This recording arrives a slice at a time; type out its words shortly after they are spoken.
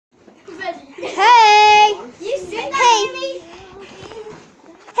Hey!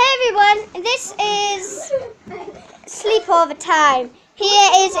 Hey everyone, this is sleepover time. Here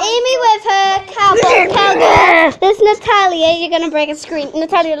is Amy with her cowgirl. This is Natalia. You're going to break a screen.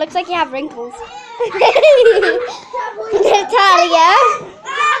 Natalia, looks like you have wrinkles. Natalia.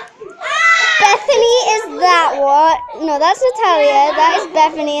 Bethany is that one. No, that's Natalia. That is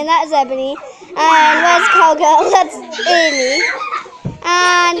Bethany and that is Ebony. And where's cowgirl? That's Amy.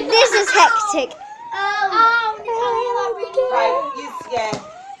 And this is Hectic.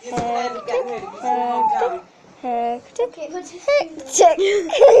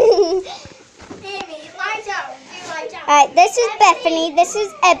 Alright, this is Bethany, this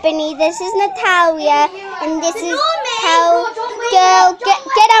is Ebony, this is Natalia, and this is Cowgirl.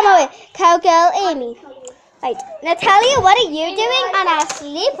 Get out of my way. Cowgirl Amy. Right, Natalia, what are you doing on our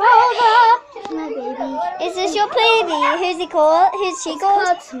sleepover? My baby. Is this your baby? Who's he called? Who's she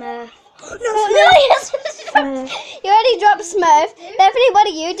called? Smurf. No, you already dropped Smurf. Bethany, what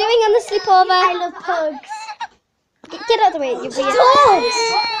are you doing on the sleepover? I love pugs. Get out of the way, you being dogs.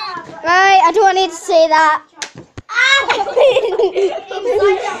 Right, I don't need to say that.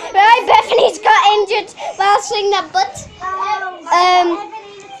 Right, Bethany's got injured while swinging that butt.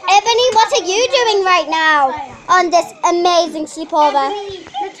 Ebony, what are you doing right now on this amazing sleepover?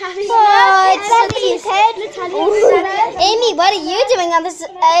 Oh, it's so cute. Amy, what are you doing on this?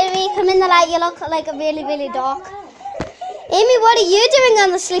 Amy, come in the light. You look like a really, really dark. Amy, what are you doing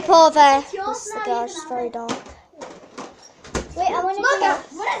on the sleepover? This is the girl. She's very dark. Wait, I want to look at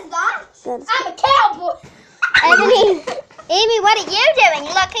what is that? Good. I'm a cowboy. Ebony, Amy, what are you doing?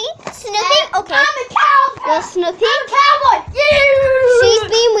 Lucky? Snoopy? Okay. I'm a cowboy. You're Snoopy? I'm a cowboy. She's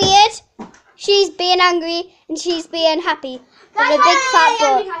being weird. She's being angry, and she's being happy. With a big fat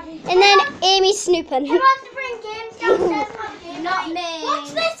butt. And then Amy's snooping. Who wants to bring games downstairs? Not me.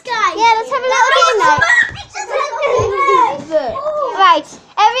 What's this guy? Yeah, let's have a little game now. Right,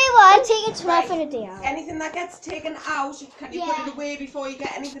 everyone, take a Smurf for a day out. Anything that gets taken out, can you put it away before you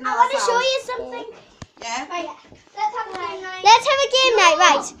get anything else I want to out? show you something. Yeah? Right, let's have a game night. Let's have a game night,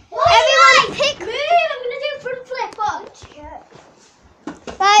 right? Everyone pick. Move, I'm going to do front flip.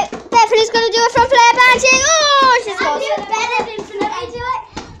 Right, Bethany's going to do a front flip and she, oh, she's I'll lost. do it better than Philip. Let me do it.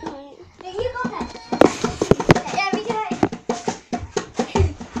 No, you go ahead. Yeah, we do it.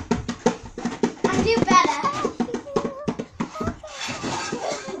 I'll do better.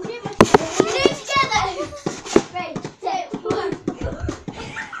 We do it together. 3, 2, 1.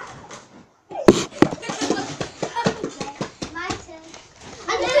 My turn.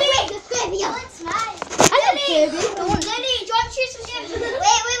 I'm doing the baby. Oh, it's mine. Lily, do you want to choose some games?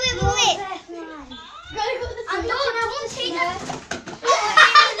 Wait. I'm not take it.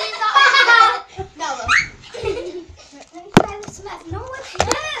 No one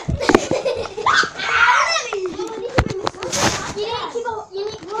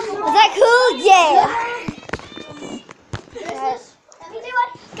Is that cool? Yeah.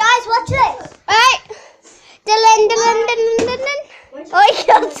 Guys, watch this. Right. Dun. Oh, you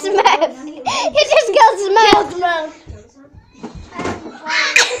killed Smurf. You just killed Smurf.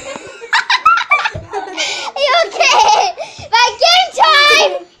 Are you okay? Right, game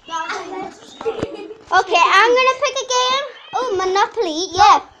time. Okay, I'm going to pick a game. Oh, Monopoly.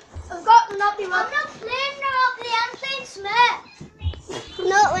 Yeah. I've got Monopoly. I'm not playing Monopoly. I'm playing Smurf.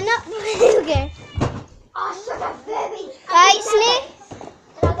 No, we're not. Okay. Oh, shut up, baby. Right, Snake.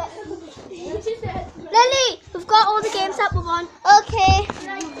 Lily, we've got all the games that we want. Okay.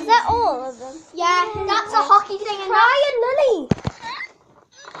 Is that all of them? Yeah, that's a hockey thing. And Ryan, Lily.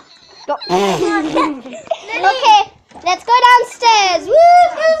 Okay, let's go downstairs.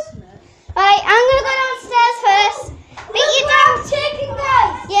 Woo-hoo. Right, I'm gonna go downstairs first. But you don't. Taking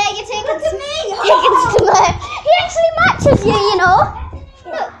guys. Yeah, you're taking Look at me. taking Smurf. He actually matches you, you know.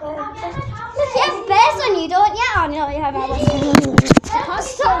 Look, you have bears on you, don't you? Oh no, you have others.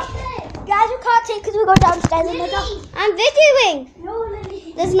 Guys, we can't take because we go downstairs and they're I'm videoing. No,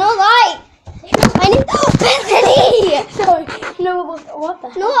 Lily. There's no light. I need. Oh, Bethany! Sorry. No, what the?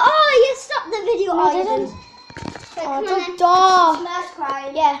 No, oh, you stopped the video. No, Oh, I you didn't. Oh, Come the on, door. Smurf's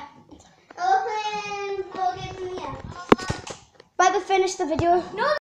crying. Yeah. Open. Go get me. Right, we finished the video. No.